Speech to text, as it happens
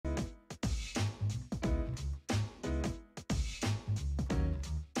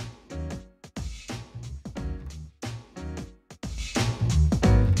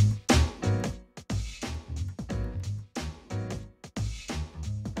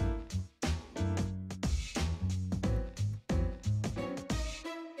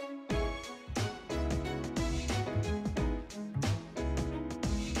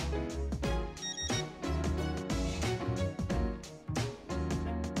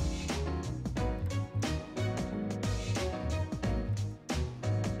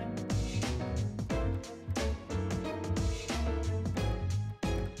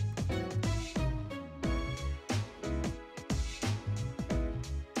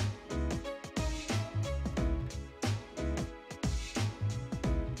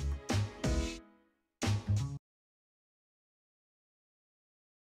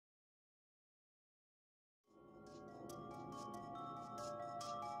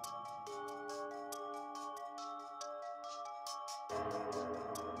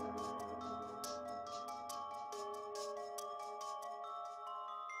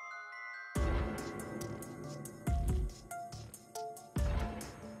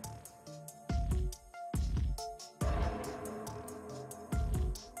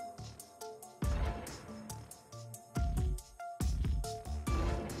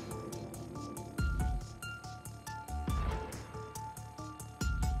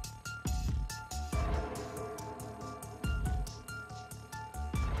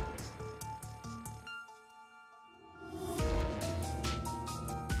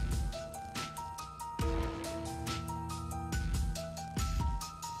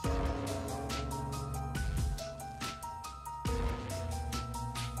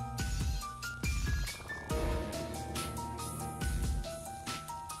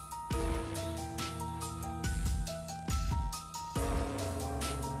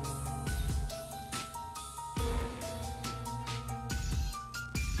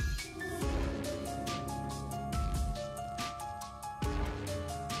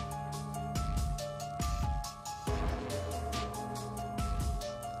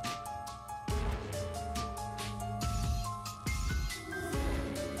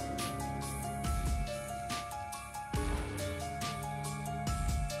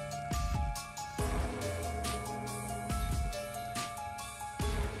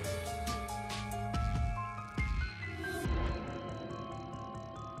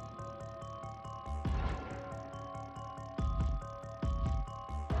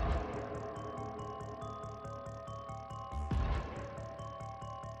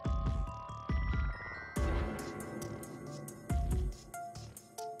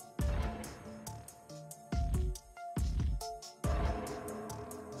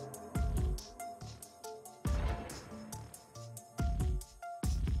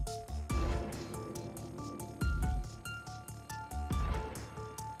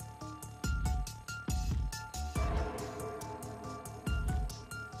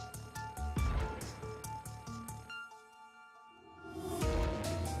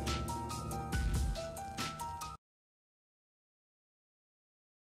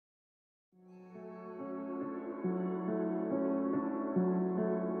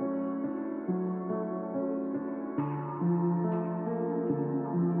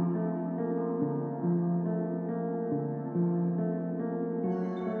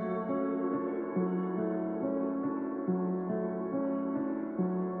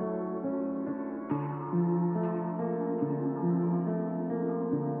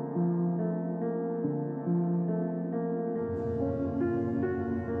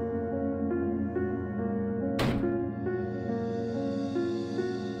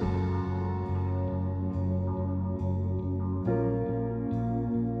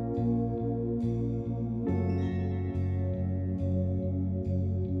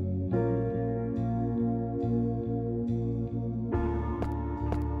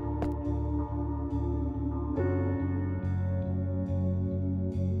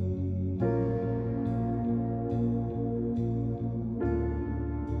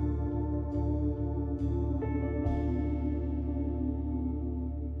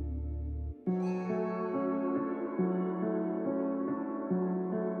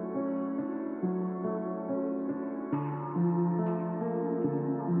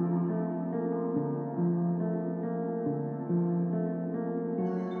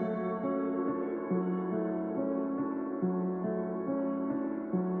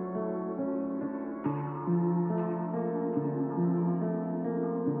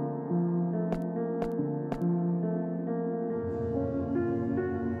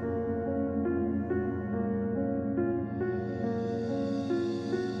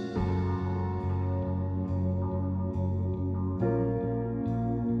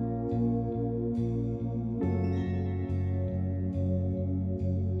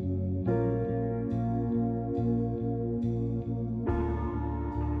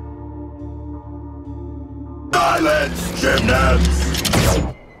Silence, gymnasts!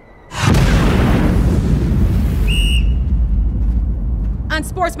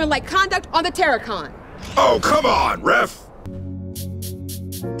 Unsportsmanlike conduct on the Terracon. Oh, come on, ref!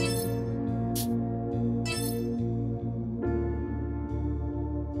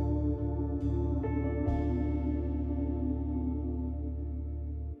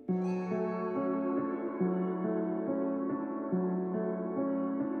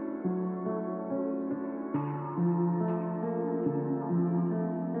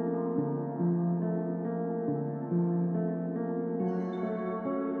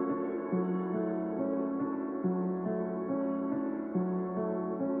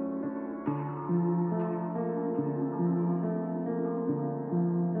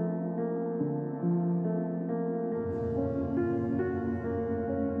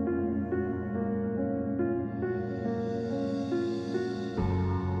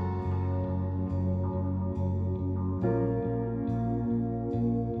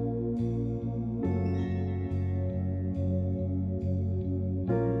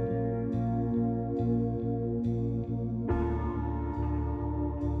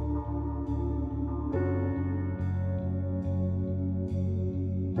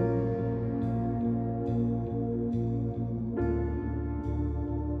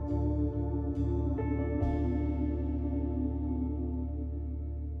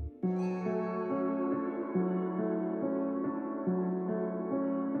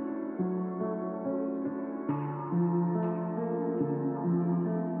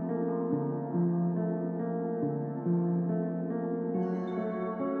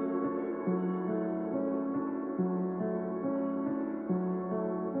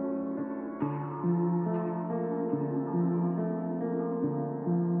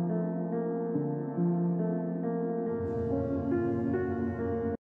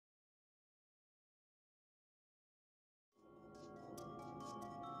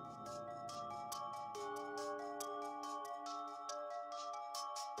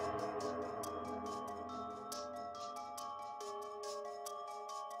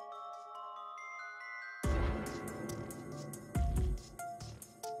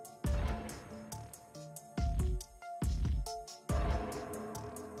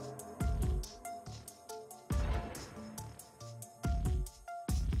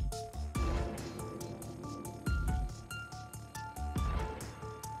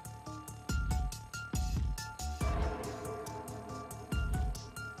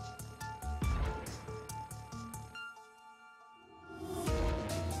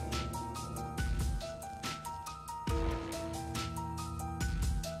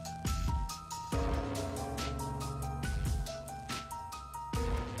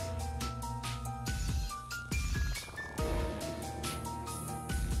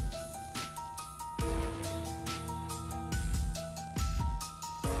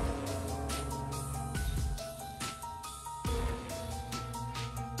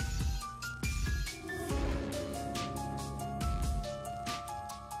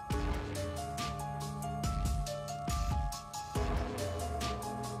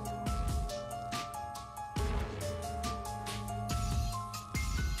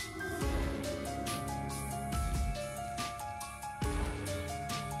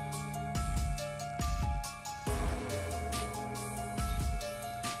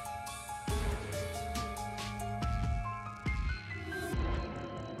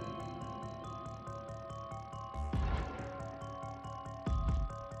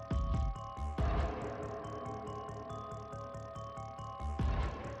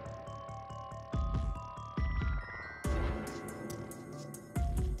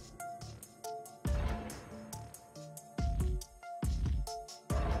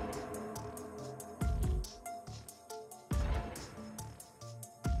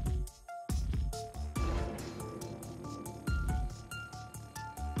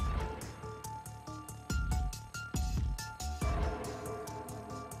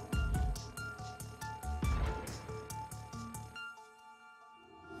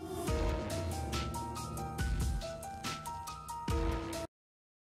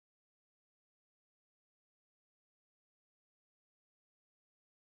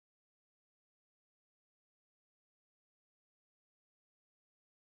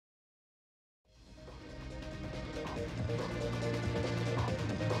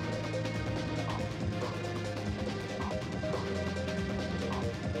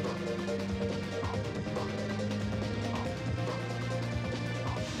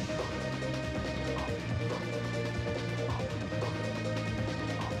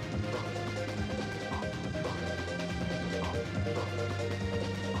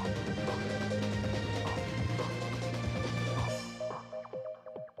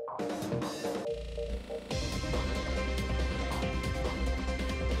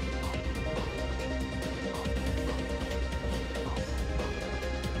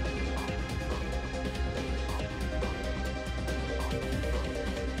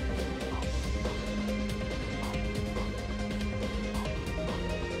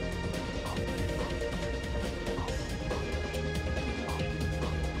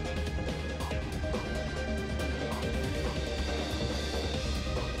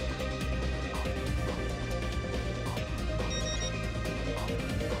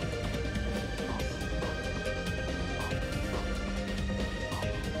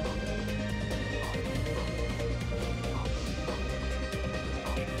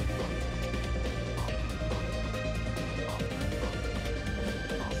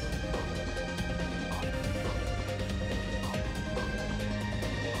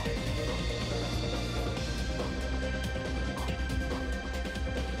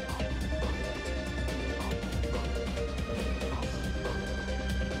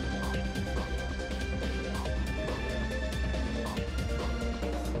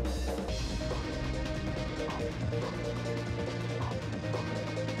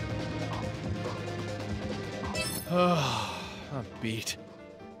 I'm beat.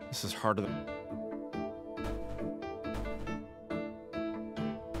 This is harder than...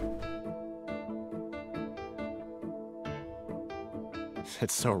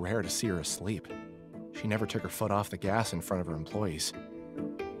 It's so rare to see her asleep. She never took her foot off the gas in front of her employees.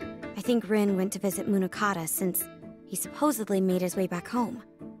 I think Rin went to visit Munakata since he supposedly made his way back home.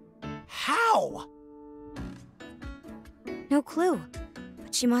 How? No clue.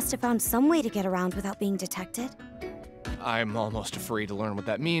 But she must have found some way to get around without being detected. I'm almost free to learn what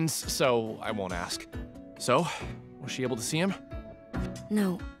that means, so I won't ask. So, was she able to see him?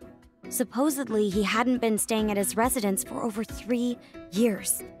 No. Supposedly, he hadn't been staying at his residence for over 3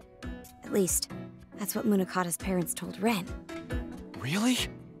 years. At least, that's what Munakata's parents told Ren. Really?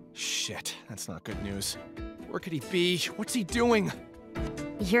 Shit, that's not good news. Where could he be? What's he doing?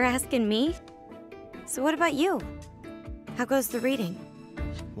 You're asking me? So what about you? How goes the reading?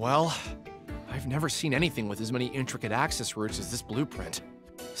 Well, I've never seen anything with as many intricate access routes as this blueprint.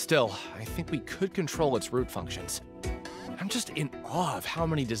 Still, I think we could control its root functions. I'm just in awe of how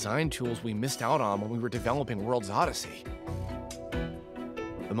many design tools we missed out on when we were developing World's Odyssey.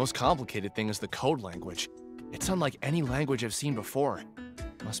 The most complicated thing is the code language. It's unlike any language I've seen before.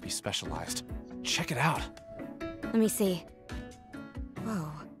 It must be specialized. Check it out. Let me see.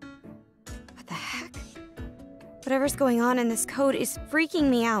 Whoa. What the heck? Whatever's going on in this code is freaking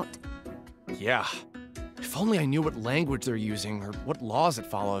me out. Yeah. If only I knew what language they're using or what laws it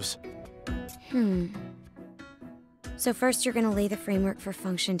follows. So first you're gonna lay the framework for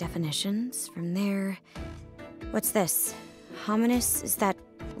function definitions. From there... What's this? Hominis? Is that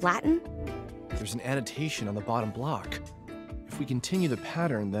Latin? There's an annotation on the bottom block. If we continue the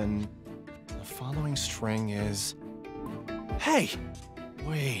pattern, then the following string is... Hey!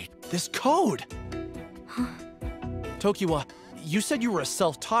 Wait, this code! Huh? Tokiwa, you said you were a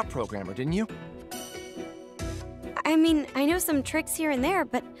self-taught programmer, didn't you? I mean, I know some tricks here and there,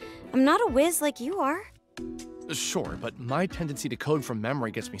 but I'm not a whiz like you are. Sure, but my tendency to code from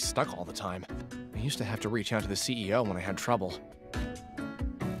memory gets me stuck all the time. I used to have to reach out to the CEO when I had trouble.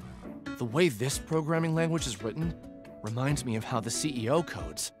 The way this programming language is written reminds me of how the CEO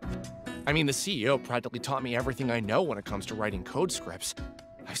codes. I mean, the CEO practically taught me everything I know when it comes to writing code scripts.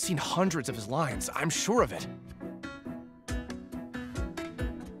 I've seen hundreds of his lines, I'm sure of it.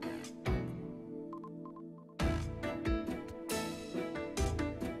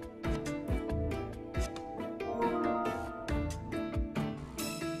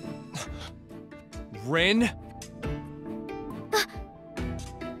 Rin?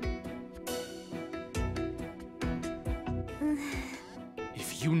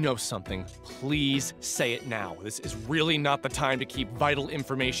 If you know something, please say it now. This is really not the time to keep vital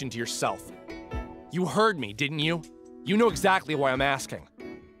information to yourself. You heard me, didn't you? You know exactly why I'm asking.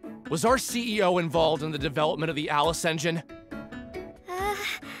 Was our CEO involved in the development of the Alice engine?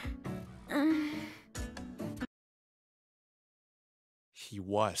 He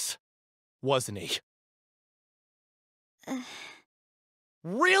was, wasn't he?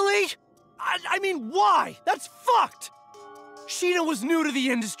 Really? I mean, why? That's fucked! Sheena was new to the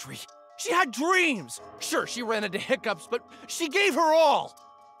industry. She had dreams. Sure, she ran into hiccups, but she gave her all.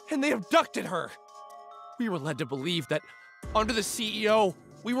 And they abducted her. We were led to believe that, under the CEO,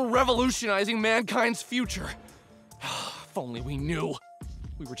 we were revolutionizing mankind's future. If only we knew.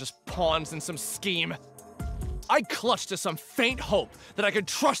 We were just pawns in some scheme. I clutched to some faint hope that I could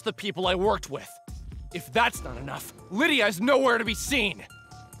trust the people I worked with. If that's not enough, Lydia is nowhere to be seen.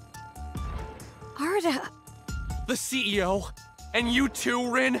 Arda. The CEO? And you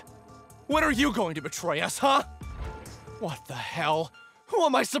too, Rin? When are you going to betray us, huh? What the hell? Who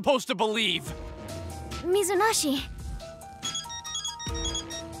am I supposed to believe? Mizunashi.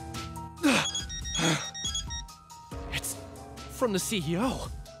 It's from the CEO.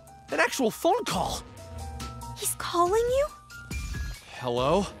 An actual phone call. He's calling you?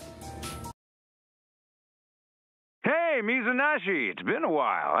 Hello? Hey, Mizunashi, it's been a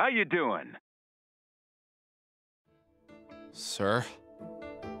while. How you doing? Sir?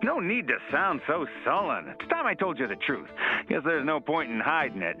 No need to sound so sullen. It's time I told you the truth. Guess there's no point in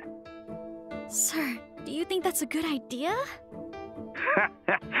hiding it. Sir, do you think that's a good idea?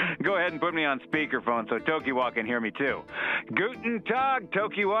 Go ahead and put me on speakerphone so Tokiwa can hear me too. Guten Tag,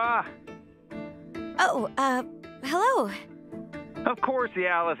 Tokiwa. Oh, hello. Of course, the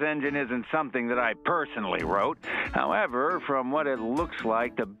Alice engine isn't something that I personally wrote. However, from what it looks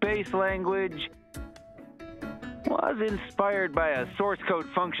like, the base language was inspired by a source code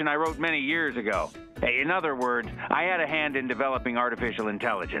function I wrote many years ago. In other words, I had a hand in developing artificial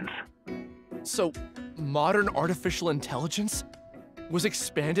intelligence. So, modern artificial intelligence was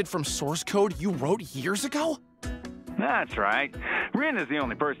expanded from source code you wrote years ago? That's right. Rin is the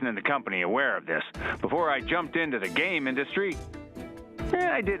only person in the company aware of this. Before I jumped into the game industry,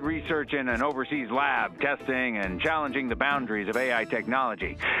 I did research in an overseas lab, testing and challenging the boundaries of AI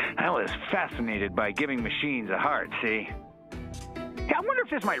technology. I was fascinated by giving machines a heart, see? I wonder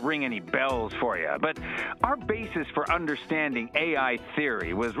if this might ring any bells for you, but our basis for understanding AI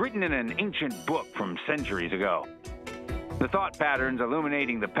theory was written in an ancient book from centuries ago. The thought patterns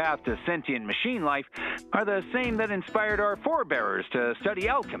illuminating the path to sentient machine life are the same that inspired our forebears to study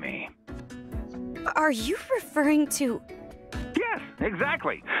alchemy. Are you referring to... Yes,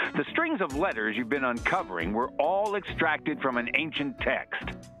 exactly. The strings of letters you've been uncovering were all extracted from an ancient text.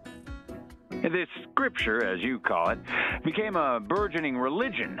 This scripture, as you call it, became a burgeoning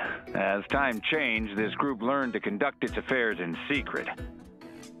religion. As time changed, this group learned to conduct its affairs in secret.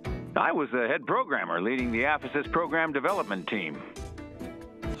 I was the head programmer leading the Aphesis program development team.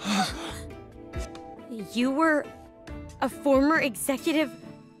 You were a former executive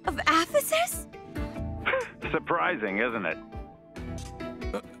of Aphesis? Surprising, isn't it?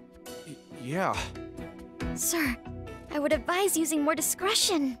 Yeah. Sir, I would advise using more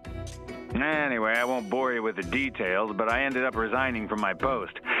discretion. Anyway, I won't bore you with the details, but I ended up resigning from my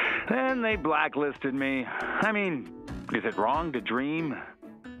post. Then they blacklisted me. I mean, is it wrong to dream?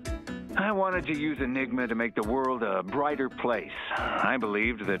 I wanted to use Enigma to make the world a brighter place. I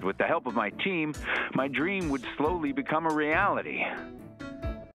believed that with the help of my team, my dream would slowly become a reality.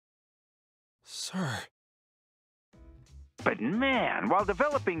 Sir. But man, while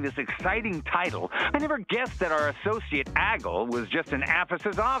developing this exciting title, I never guessed that our associate Aggle was just an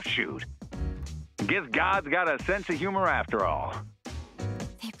Aphesis offshoot. Guess God's got a sense of humor after all.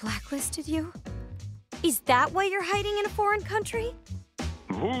 They blacklisted you? Is that why you're hiding in a foreign country?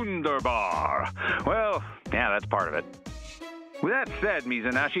 Wunderbar. Well, yeah, that's part of it. With that said,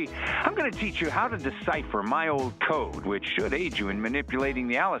 Mizunaishi, I'm going to teach you how to decipher my old code, which should aid you in manipulating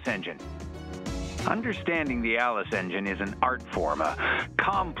the Alice engine. Understanding the Alice engine is an art form, a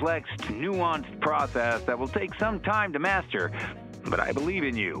complex, nuanced process that will take some time to master, but I believe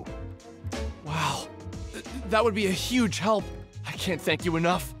in you. Wow. That would be a huge help. I can't thank you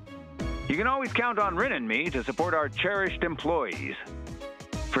enough. You can always count on Rin and me to support our cherished employees.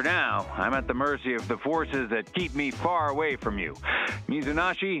 For now, I'm at the mercy of the forces that keep me far away from you.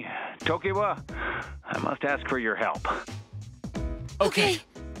 Mizunaishi, Tokiwa, I must ask for your help. Okay.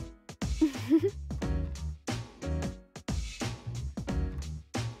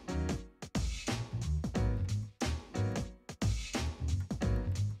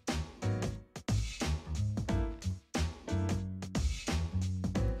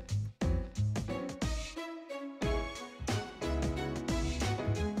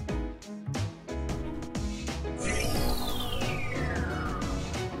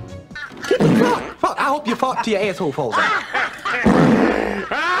 Fuck, I hope you fought till your asshole falls out.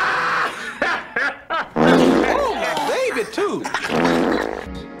 Oh, baby, too.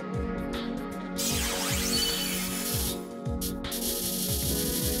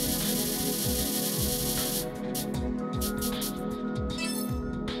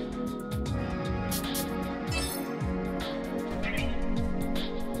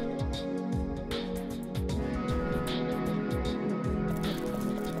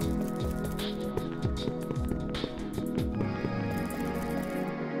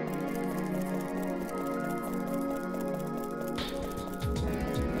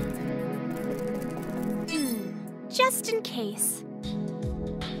 Just in case.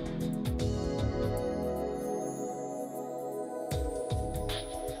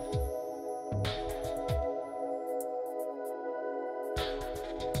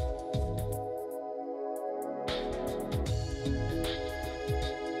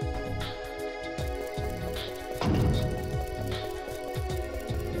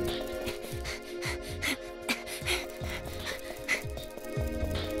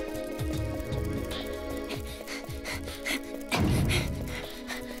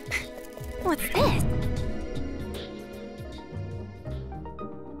 What's this?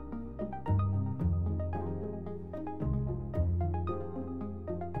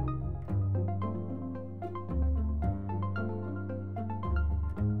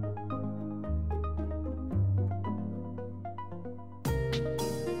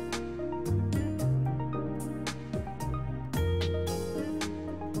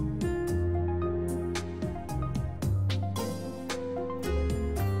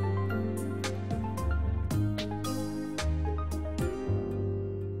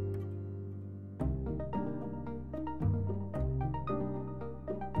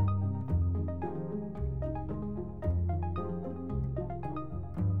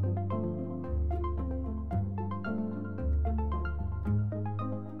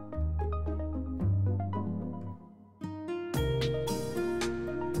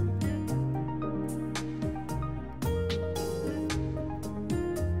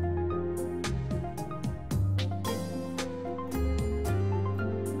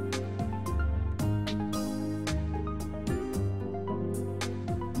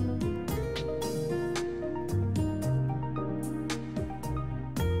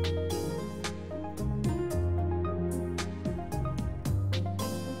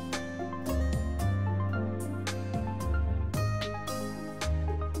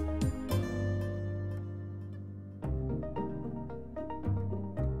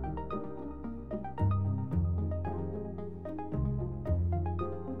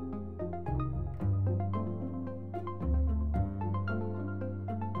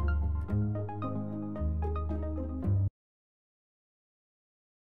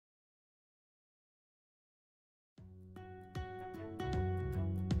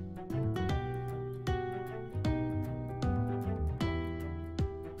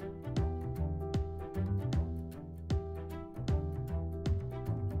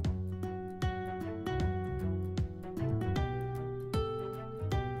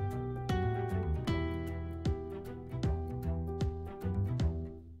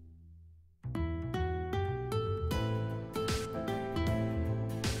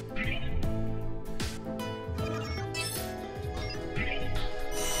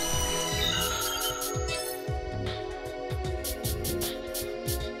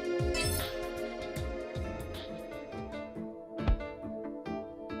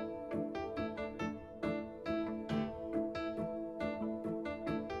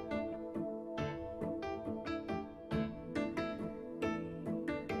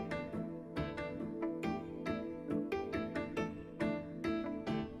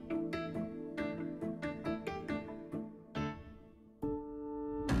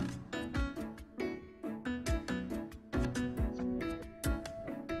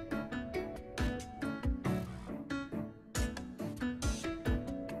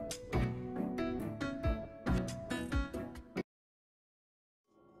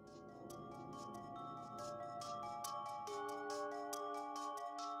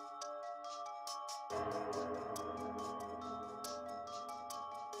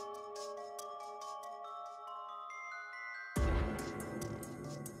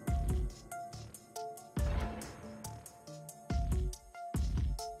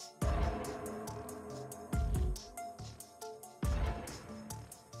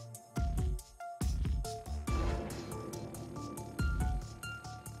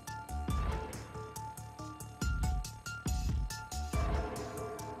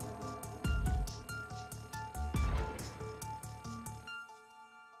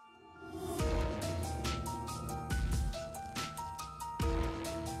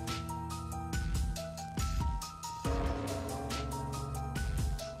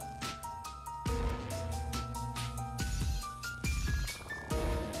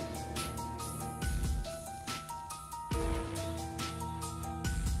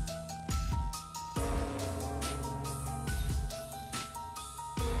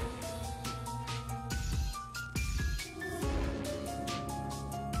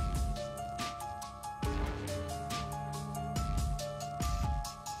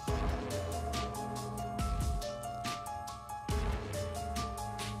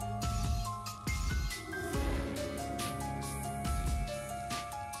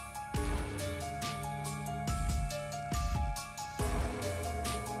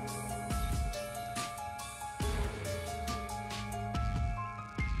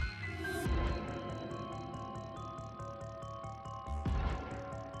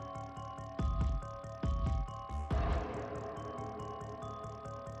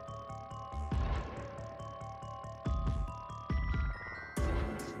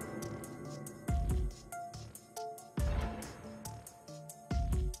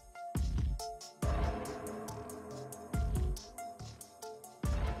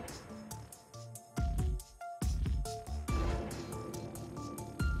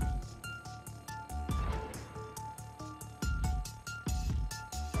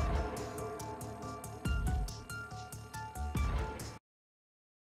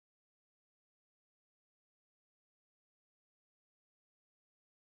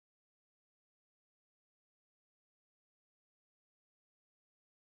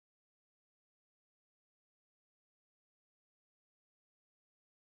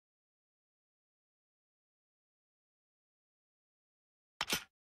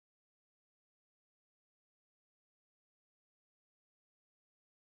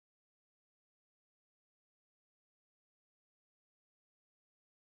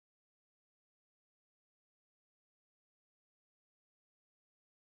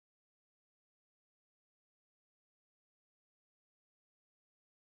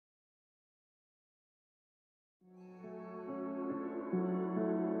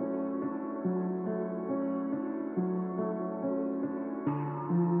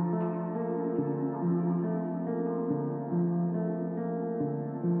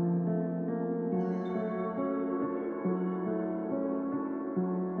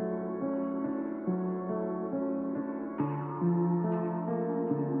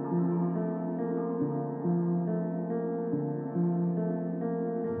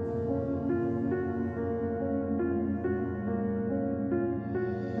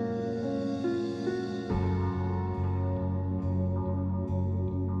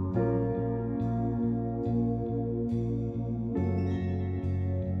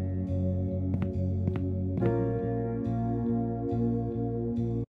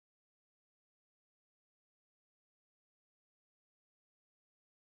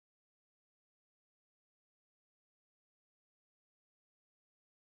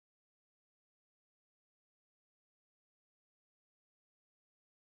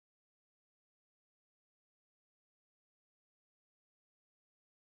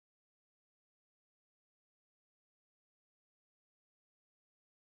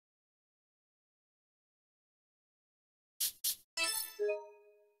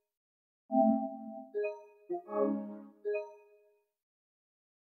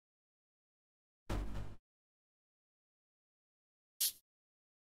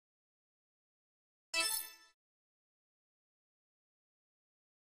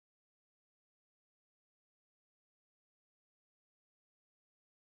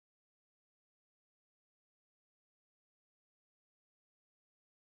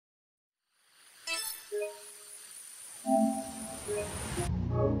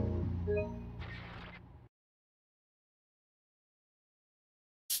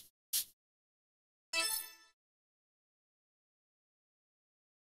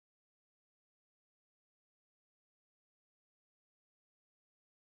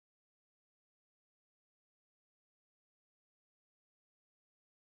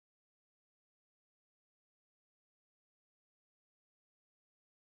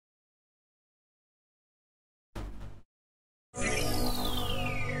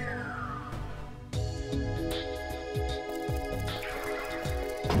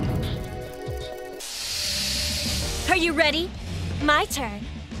 Are you ready? My turn.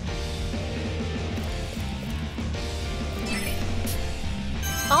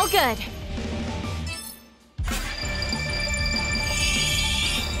 All good.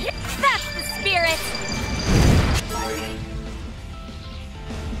 That's the spirit!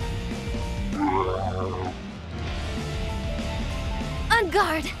 On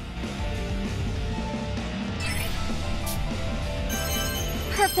guard!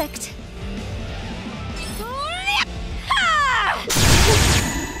 Perfect.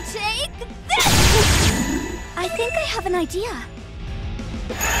 Take this! I think I have an idea.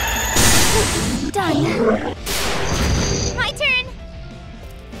 Done. My turn!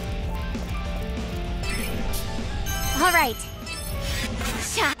 All right.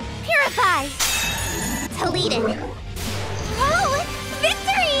 Purify! Deleted. Oh!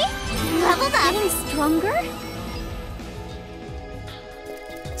 Victory! Leveled up! Getting stronger?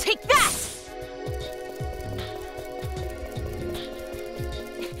 Take that!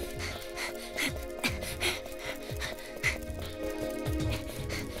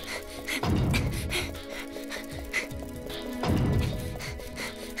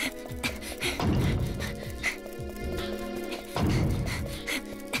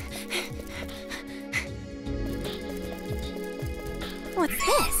 What's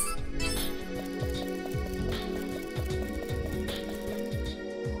this?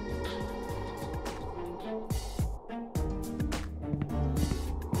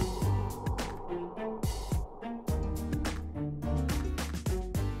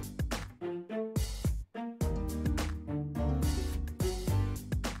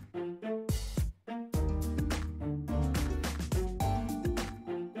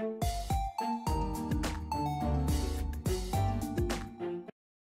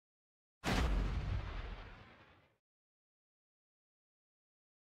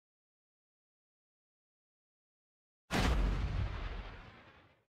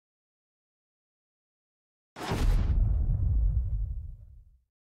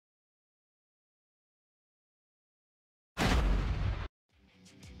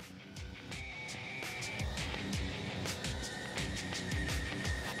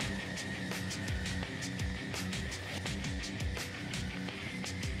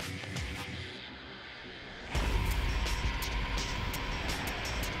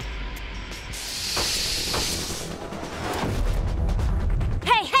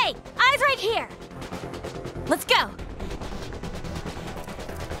 Here! Let's go!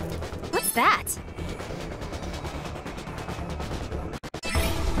 What's that?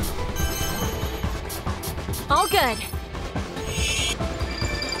 All good.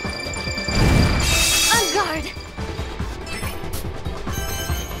 On guard!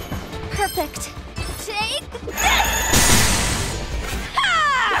 Perfect. Take this!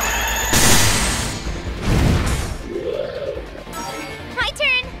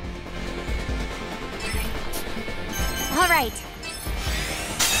 All right.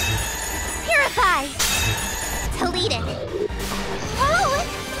 Purify! Deleted. Oh!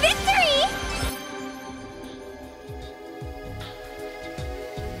 Victory!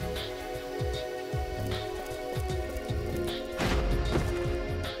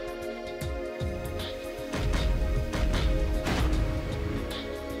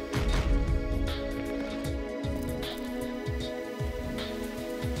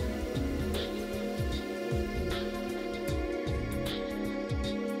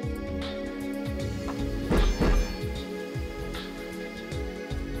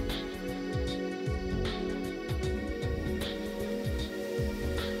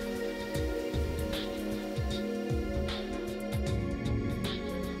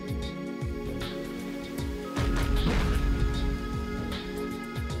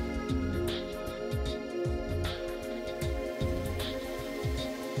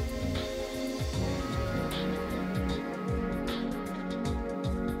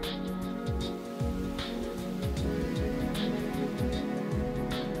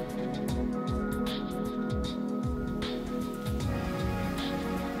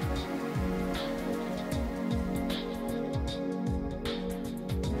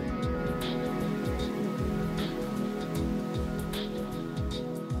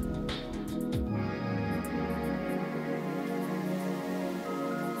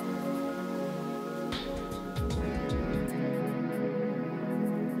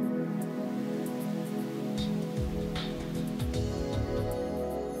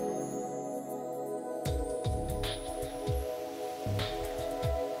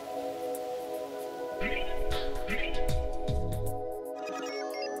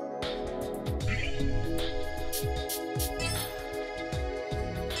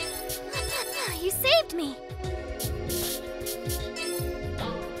 saved me.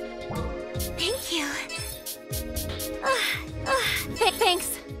 Thank you.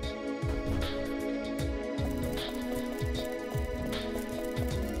 Thanks.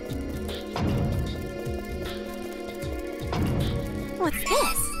 What's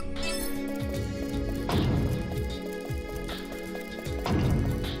this?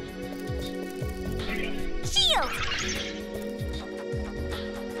 Shield!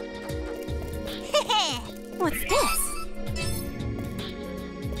 What's this?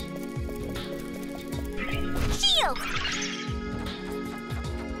 Shield!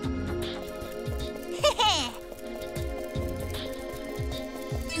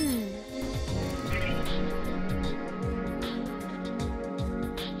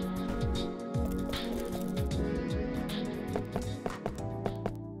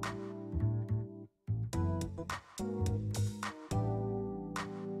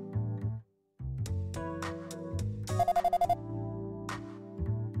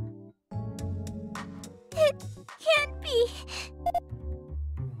 It can't be.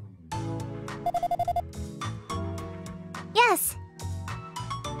 Yes.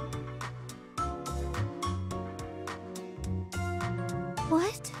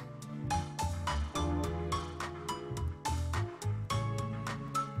 What?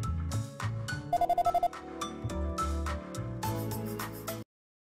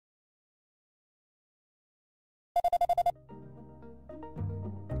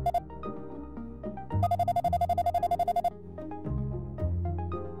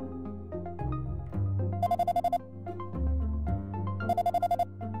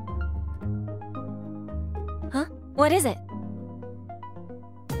 Huh? What is it?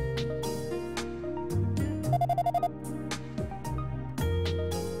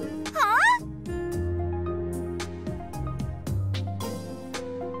 Huh?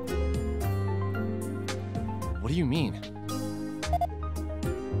 What do you mean?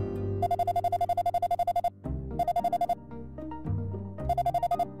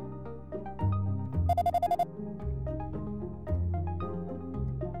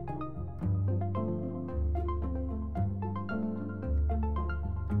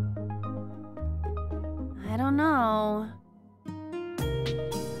 I don't know.